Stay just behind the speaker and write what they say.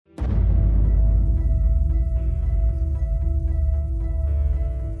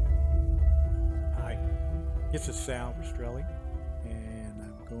This is Sal Rastrelli, and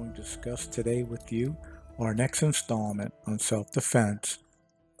I'm going to discuss today with you our next installment on self defense,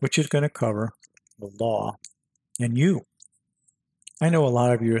 which is going to cover the law and you. I know a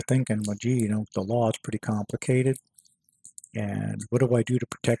lot of you are thinking, well, gee, the law is pretty complicated, and what do I do to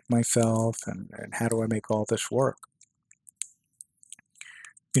protect myself, and how do I make all this work?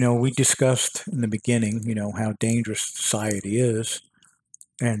 We discussed in the beginning, how dangerous society is,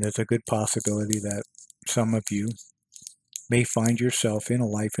 and there's a good possibility that some of you may find yourself in a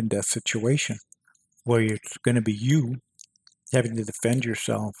life and death situation where it's going to be you having to defend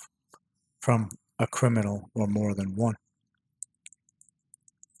yourself from a criminal or more than one.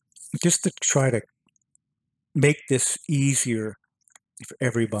 Just to try to make this easier for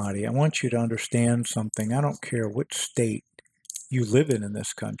everybody, I want you to understand something. I don't care which state you live in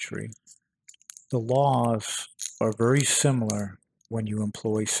this country, the laws are very similar when you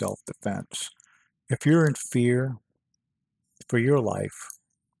employ self defense. If you're in fear for your life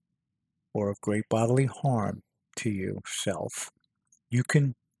or of great bodily harm to yourself, you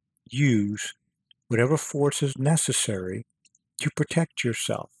can use whatever force is necessary to protect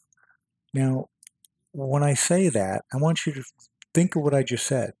yourself. Now, when I say that, I want you to think of what I just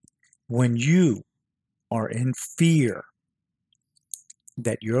said. When you are in fear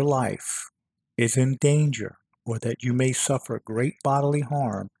that your life is in danger or that you may suffer great bodily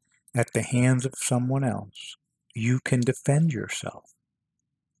harm at the hands of someone else, you can defend yourself.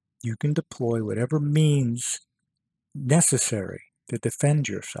 You can deploy whatever means necessary to defend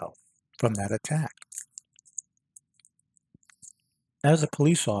yourself from that attack. As a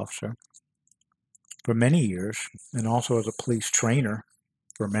police officer for many years, and also as a police trainer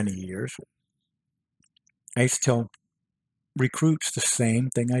for many years, I used to tell recruits the same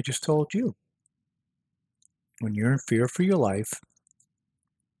thing I just told you. When you're in fear for your life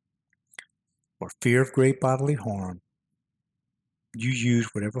or fear of great bodily harm, you use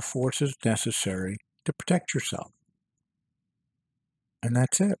whatever force is necessary to protect yourself. And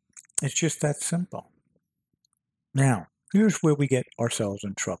that's it. It's just that simple. Now, here's where we get ourselves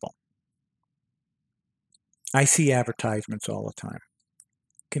in trouble. I see advertisements all the time.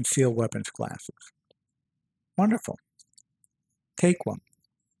 Concealed weapons classes. Wonderful. Take one.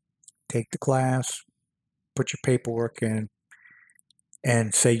 Take the class, put your paperwork in,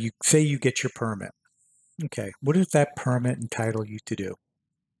 and say you get your permit. Okay, what does that permit entitle you to do?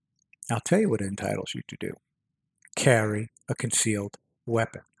 I'll tell you what it entitles you to do. Carry a concealed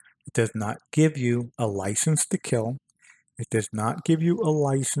weapon. It does not give you a license to kill. It does not give you a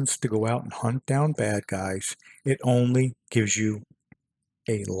license to go out and hunt down bad guys. It only gives you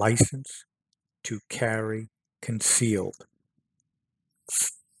a license to carry concealed.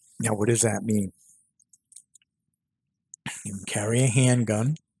 Now, what does that mean? You can carry a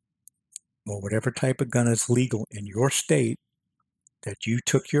handgun or whatever type of gun is legal in your state that you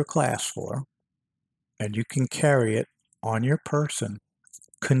took your class for, and you can carry it on your person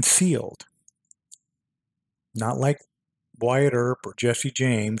concealed. Not like Wyatt Earp or Jesse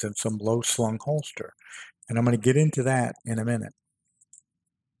James in some low slung holster. And I'm going to get into that in a minute.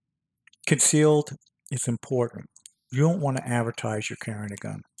 Concealed is important. You don't want to advertise you're carrying a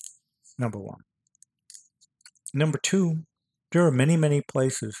gun, number one. Number two, there are many, many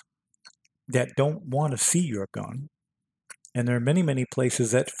places that don't want to see your gun. And there are many, many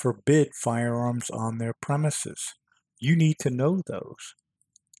places that forbid firearms on their premises. You need to know those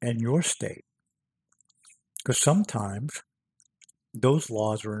in your state. Because sometimes those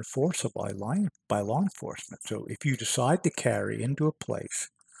laws are enforceable by law enforcement. So if you decide to carry into a place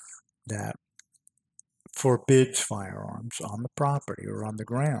that forbids firearms on the property or on the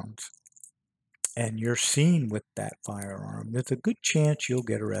grounds, and you're seen with that firearm, there's a good chance you'll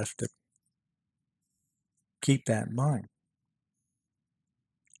get arrested. Keep that in mind.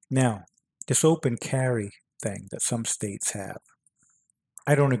 Now, this open carry thing that some states have,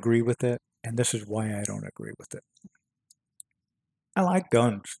 I don't agree with it, and this is why I don't agree with it. I like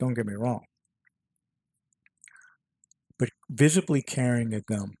guns, don't get me wrong. But visibly carrying a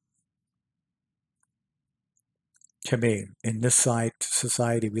gun, to me, in this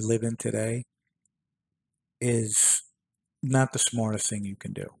society we live in today, is not the smartest thing you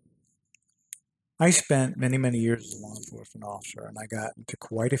can do. I spent many, many years as a law enforcement officer, and I got into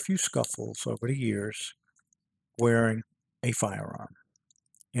quite a few scuffles over the years wearing a firearm.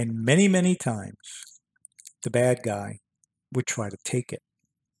 And many, many times, the bad guy would try to take it.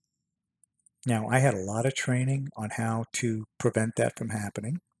 Now, I had a lot of training on how to prevent that from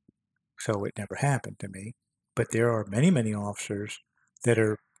happening, so it never happened to me. But there are many, many officers that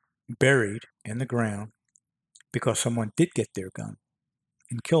are buried in the ground because someone did get their gun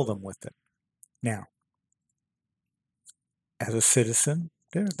and kill them with it. Now, as a citizen,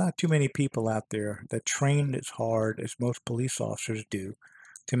 there's not too many people out there that train as hard as most police officers do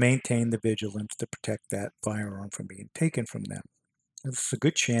to maintain the vigilance to protect that firearm from being taken from them. There's a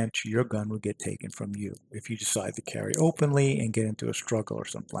good chance your gun will get taken from you if you decide to carry openly and get into a struggle or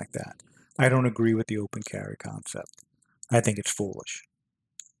something like that. I don't agree with the open carry concept. I think it's foolish.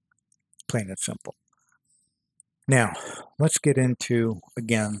 Plain and simple. Now, let's get into,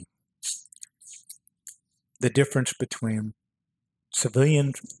 again, the difference between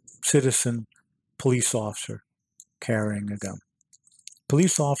civilian, citizen, police officer carrying a gun.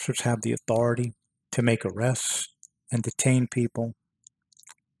 Police officers have the authority to make arrests and detain people.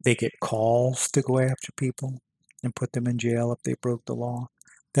 They get calls to go after people and put them in jail if they broke the law.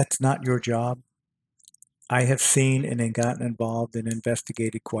 That's not your job. I have seen and gotten involved and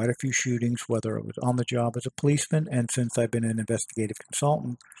investigated quite a few shootings, whether it was on the job as a policeman and since I've been an investigative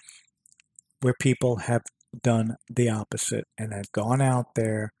consultant, where people have done the opposite and have gone out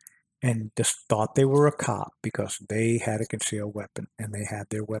there and just thought they were a cop because they had a concealed weapon and they had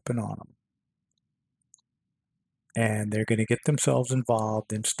their weapon on them. And they're going to get themselves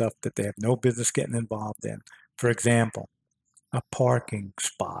involved in stuff that they have no business getting involved in. For example, a parking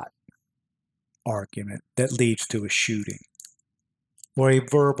spot argument that leads to a shooting, or a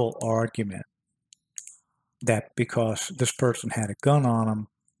verbal argument that because this person had a gun on them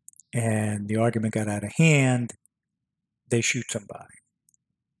and the argument got out of hand, they shoot somebody.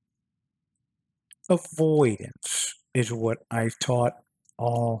 Avoidance is what I've taught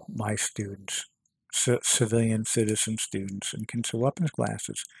all my students, civilian citizen students in concealed weapons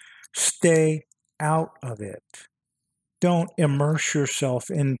classes. Stay out of it. Don't immerse yourself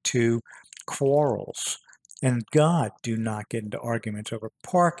into quarrels. And God, do not get into arguments over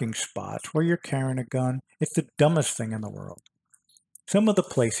parking spots where you're carrying a gun. It's the dumbest thing in the world. Some of the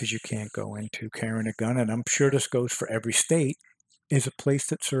places you can't go into carrying a gun, and I'm sure this goes for every state, is a place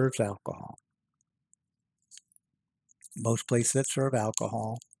that serves alcohol. Most places that serve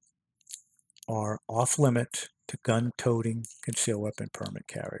alcohol are off limits to gun-toting concealed weapon permit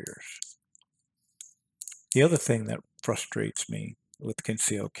carriers. The other thing that frustrates me with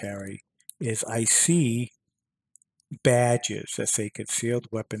concealed carry is I see badges that say concealed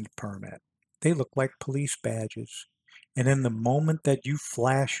weapons permit. They look like police badges. And in the moment that you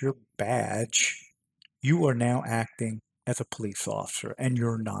flash your badge, you are now acting as a police officer, and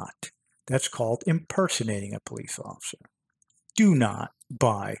you're not. That's called impersonating a police officer. Do not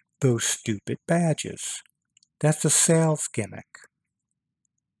buy those stupid badges. That's a sales gimmick.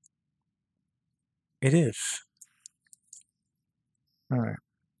 It is. All right.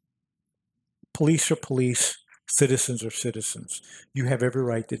 Police are police. Citizens are citizens. You have every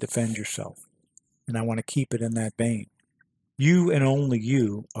right to defend yourself. And I want to keep it in that vein. You and only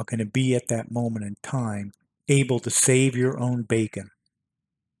you are going to be at that moment in time able to save your own bacon.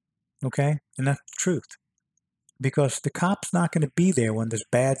 Okay? And that's the truth. Because the cop's not going to be there when this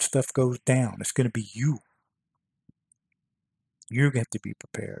bad stuff goes down. It's going to be you. You have to be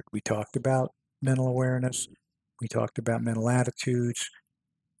prepared. We talked about mental awareness. We talked about mental attitudes.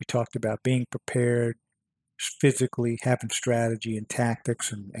 We talked about being prepared physically, having strategy and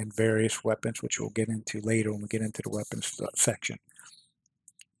tactics and various weapons, which we'll get into later when we get into the weapons section.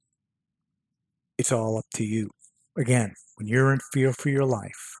 It's all up to you. Again, when you're in fear for your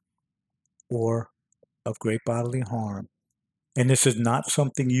life or of great bodily harm, and this is not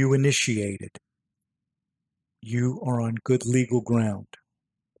something you initiated, you are on good legal ground.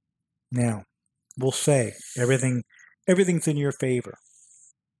 Now, we'll say everything's in your favor.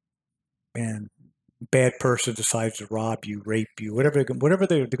 And bad person decides to rob you, rape you, whatever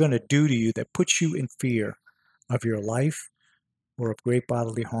they're going to do to you that puts you in fear of your life or of great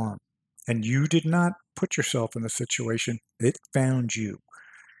bodily harm. And you did not put yourself in the situation. It found you.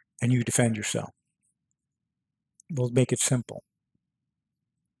 And you defend yourself. We'll make it simple.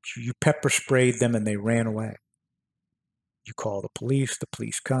 You pepper sprayed them and they ran away. You call the police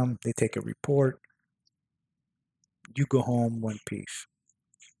come, they take a report. You go home one piece.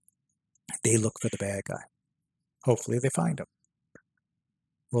 They look for the bad guy. Hopefully they find him.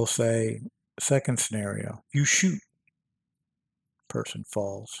 We'll say, second scenario, you shoot. Person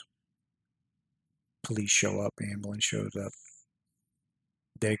falls. Police show up, ambulance shows up.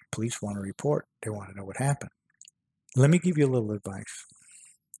 Police want to report. They want to know what happened. Let me give you a little advice.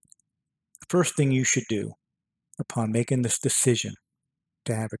 The first thing you should do upon making this decision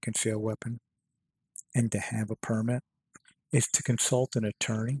to have a concealed weapon and to have a permit is to consult an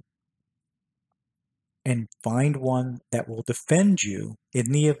attorney and find one that will defend you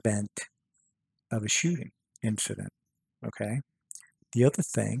in the event of a shooting incident. Okay? The other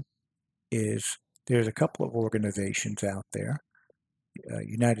thing is There's a couple of organizations out there.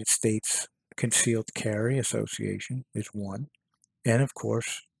 United States Concealed Carry Association is one, and of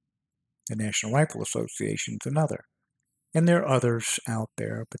course, the National Rifle Association is another. And there are others out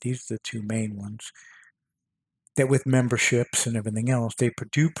there, but these are the two main ones that with memberships and everything else, they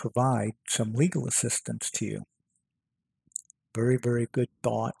do provide some legal assistance to you. Very, very good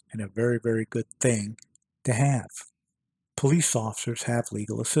thought and a very, very good thing to have. Police officers have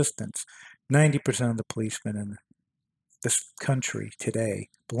legal assistance. 90% of the policemen in this country today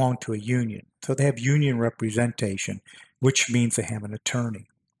belong to a union. So they have union representation, which means they have an attorney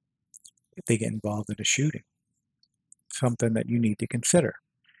if they get involved in a shooting. Something that you need to consider.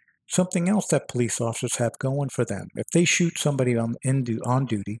 Something else that police officers have going for them. If they shoot somebody on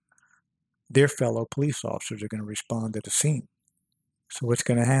duty, their fellow police officers are going to respond to the scene. So what's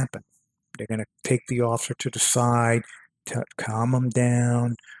going to happen? They're going to take the officer to the side, to calm them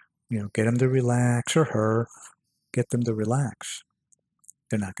down, get them to relax, or her, get them to relax.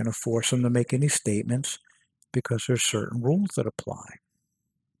 They're not going to force them to make any statements because there's certain rules that apply.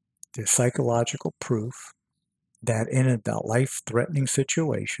 There's psychological proof that in a life-threatening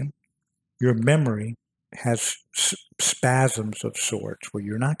situation, your memory has spasms of sorts where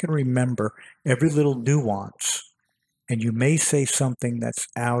you're not going to remember every little nuance, and you may say something that's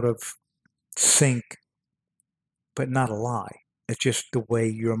out of sync, but not a lie. It's just the way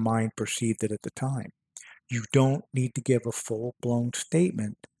your mind perceived it at the time. You don't need to give a full-blown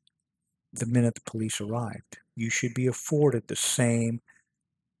statement the minute the police arrived. You should be afforded the same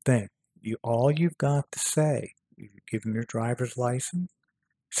thing. All you've got to say, you give them your driver's license,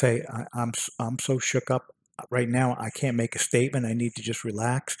 say, I'm so shook up right now, I can't make a statement. I need to just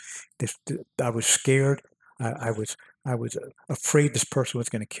relax. I was scared. I was afraid this person was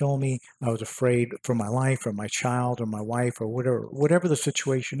going to kill me. I was afraid for my life or my child or my wife or whatever the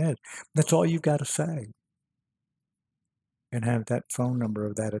situation is. That's all you've got to say. And have that phone number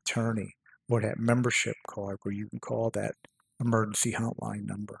of that attorney or that membership card where you can call that emergency hotline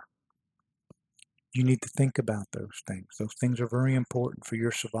number. You need to think about those things. Those things are very important for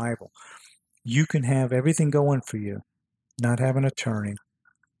your survival. You can have everything going for you, not have an attorney,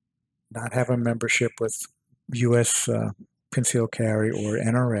 not have a membership with U.S. Concealed Carry or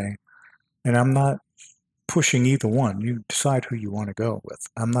NRA, and I'm not pushing either one. You decide who you want to go with.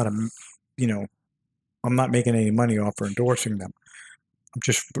 I'm not I'm not making any money off or endorsing them. I'm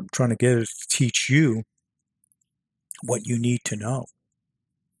just trying to teach you what you need to know.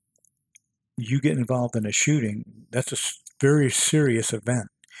 You get involved in a shooting, that's a very serious event,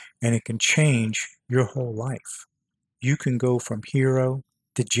 and it can change your whole life. You can go from hero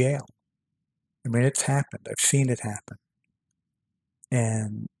to jail. I mean, it's happened. I've seen it happen.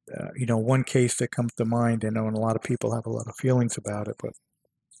 And, one case that comes to mind, and a lot of people have a lot of feelings about it, but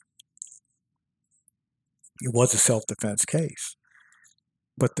it was a self-defense case.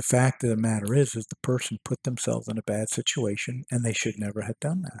 But the fact of the matter is the person put themselves in a bad situation, and they should never have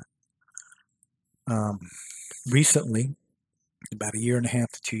done that. Recently, about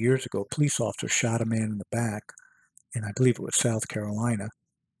 1.5 to 2 years ago, a police officer shot a man in the back, and I believe it was South Carolina,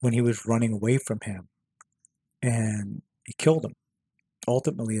 when he was running away from him, and he killed him.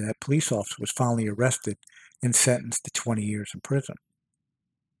 Ultimately, that police officer was finally arrested and sentenced to 20 years in prison.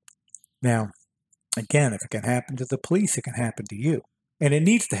 Now, again, if it can happen to the police, it can happen to you. And it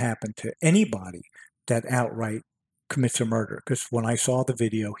needs to happen to anybody that outright commits a murder. Because when I saw the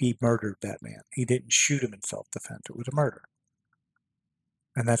video, he murdered that man. He didn't shoot him in self-defense. It was a murder.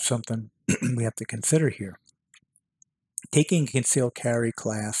 And that's something we have to consider here. Taking a concealed carry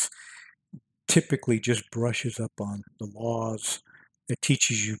class typically just brushes up on the laws. It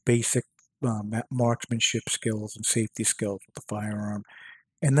teaches you basic marksmanship skills and safety skills with the firearm.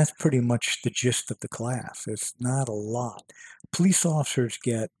 And that's pretty much the gist of the class. It's not a lot. Police officers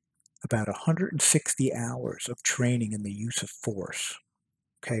get about 160 hours of training in the use of force.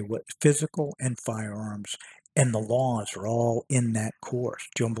 Okay, what physical and firearms and the laws are all in that course,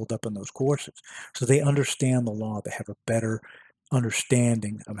 jumbled up in those courses. So they understand the law. They have a better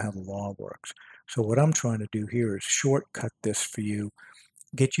understanding of how the law works. So what I'm trying to do here is shortcut this for you,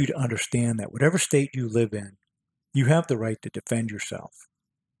 get you to understand that whatever state you live in, you have the right to defend yourself.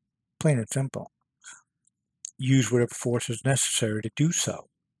 Plain and simple. Use whatever force is necessary to do so.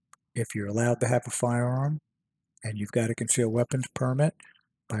 If you're allowed to have a firearm and you've got a concealed weapons permit,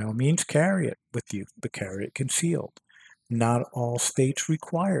 by all means carry it with you, but carry it concealed. Not all states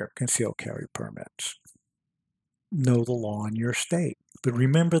require concealed carry permits. Know the law in your state. But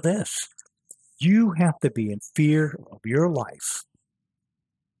remember this, you have to be in fear of your life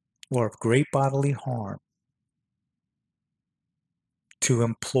or of great bodily harm to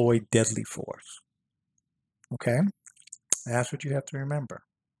employ deadly force. Okay? That's what you have to remember.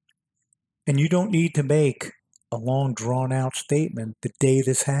 And you don't need to make a long, drawn-out statement the day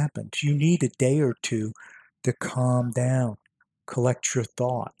this happens. You need a day or two to calm down, collect your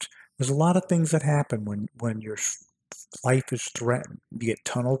thoughts. There's a lot of things that happen when your life is threatened. You get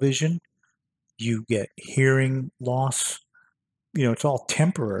tunnel vision, you get hearing loss. It's all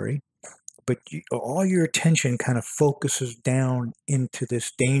temporary, but all your attention kind of focuses down into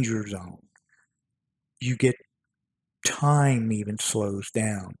this danger zone. You get time even slows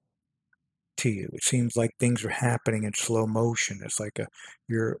down to you. It seems like things are happening in slow motion. It's like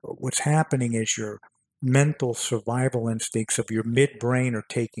what's happening is your mental survival instincts of your midbrain are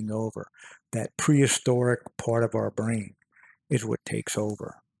taking over. That prehistoric part of our brain is what takes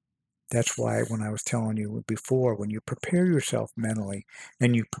over. That's why when I was telling you before, when you prepare yourself mentally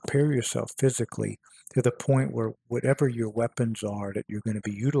and you prepare yourself physically to the point where whatever your weapons are that you're going to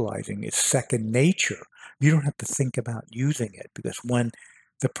be utilizing is second nature, you don't have to think about using it, because when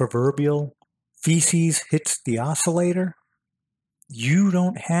the proverbial feces hits the oscillator, you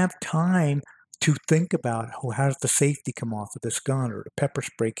don't have time to think about, how does the safety come off of this gun or the pepper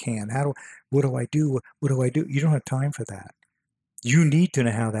spray can? What do I do? What do I do? You don't have time for that. You need to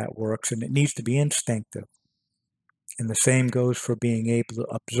know how that works, and it needs to be instinctive. And the same goes for being able to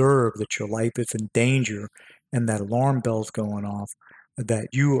observe that your life is in danger and that alarm bell's going off, that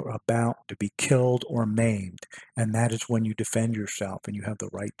you are about to be killed or maimed. And that is when you defend yourself and you have the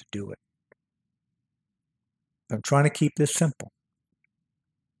right to do it. I'm trying to keep this simple.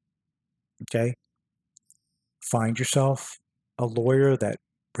 Okay? Find yourself a lawyer that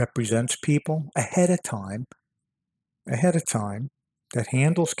represents people ahead of time, that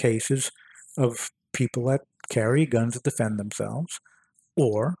handles cases of people that carry guns to defend themselves,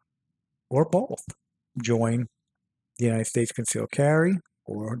 or both. Join the United States Concealed Carry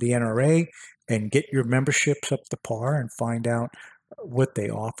or the NRA and get your memberships up to par and find out what they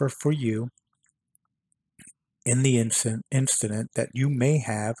offer for you in the incident that you may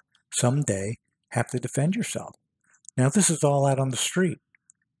have someday have to defend yourself. Now, this is all out on the street.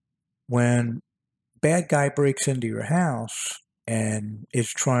 When bad guy breaks into your house and is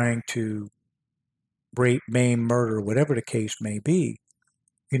trying to rape, maim, murder, whatever the case may be,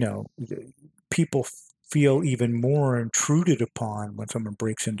 people feel even more intruded upon when someone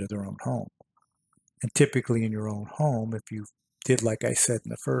breaks into their own home. And typically in your own home, if you did, like I said in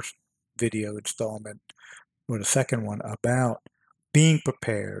the first video installment, or the second one, about being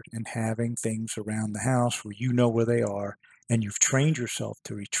prepared and having things around the house where you know where they are and you've trained yourself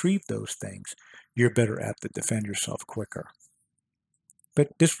to retrieve those things, you're better apt to defend yourself quicker. But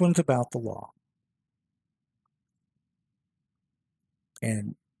this one's about the law.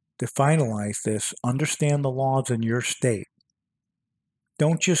 And to finalize this, understand the laws in your state.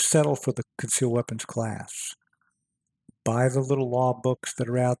 Don't just settle for the concealed weapons class. Buy the little law books that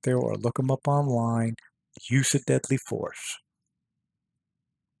are out there or look them up online. Use of deadly force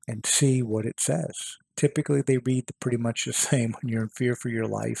and see what it says. Typically, they read pretty much the same. When you're in fear for your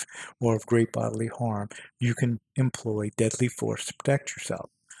life or of great bodily harm, you can employ deadly force to protect yourself.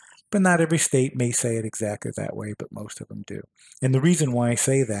 But not every state may say it exactly that way, but most of them do. And the reason why I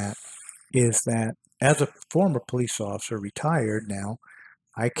say that is that as a former police officer, retired now,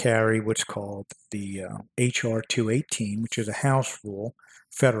 I carry what's called the HR 218, which is a House rule,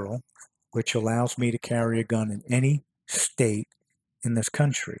 federal, which allows me to carry a gun in any state in this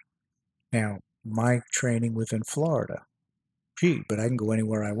country. Now, my training was in Florida. Gee, but I can go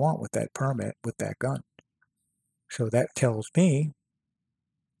anywhere I want with that permit, with that gun. So that tells me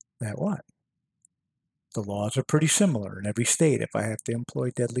that what? The laws are pretty similar in every state if I have to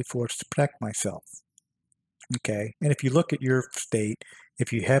employ deadly force to protect myself. Okay, and if you look at your state,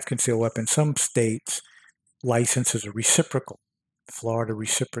 if you have concealed weapons, some states licenses are reciprocal. Florida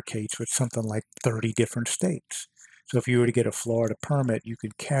reciprocates with something like 30 different states. So if you were to get a Florida permit, you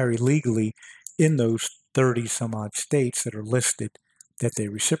could carry legally in those 30 some odd states that are listed that they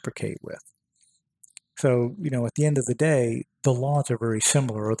reciprocate with. So, at the end of the day, the laws are very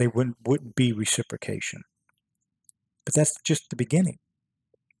similar, or they wouldn't be reciprocation. But that's just the beginning.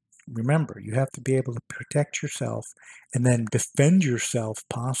 Remember, you have to be able to protect yourself and then defend yourself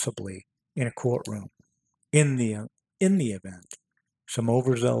possibly in a courtroom in the event some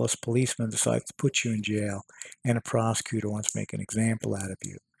overzealous policeman decides to put you in jail and a prosecutor wants to make an example out of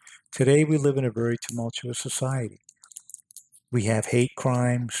you. Today we live in a very tumultuous society. We have hate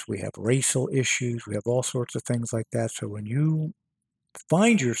crimes, we have racial issues, we have all sorts of things like that. So when you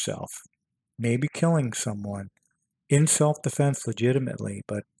find yourself maybe killing someone in self-defense legitimately,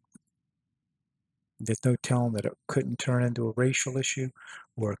 but There's no telling that it couldn't turn into a racial issue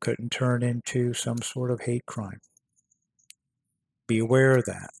or it couldn't turn into some sort of hate crime. Be aware of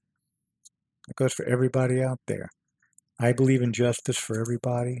that. It goes for everybody out there. I believe in justice for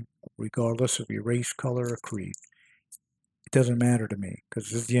everybody, regardless of your race, color, or creed. It doesn't matter to me because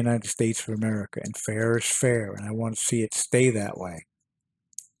this is the United States of America and fair is fair, and I want to see it stay that way.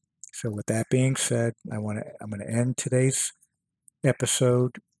 So with that being said, I'm going to end today's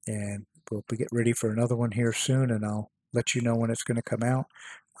episode, and we'll get ready for another one here soon, and I'll let you know when it's going to come out.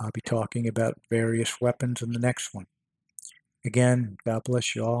 I'll be talking about various weapons in the next one. Again, God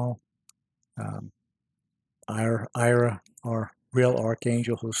bless you all. Ira, our real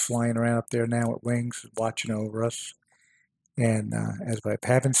archangel who's flying around up there now with wings, watching over us. And as I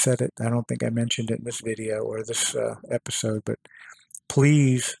haven't said it, I don't think I mentioned it in this video or this episode, but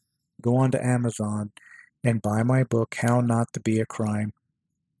please go on to Amazon and buy my book, How Not to Be a Prime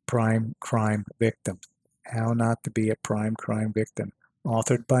Crime Victim. How Not to Be a Prime Crime Victim,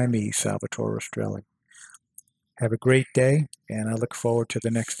 authored by me, Salvatore Rastrelli. Have a great day, and I look forward to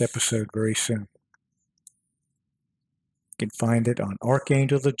the next episode very soon. You can find it on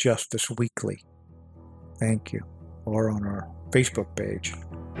Archangels of Justice Weekly. Thank you. Or on our Facebook page.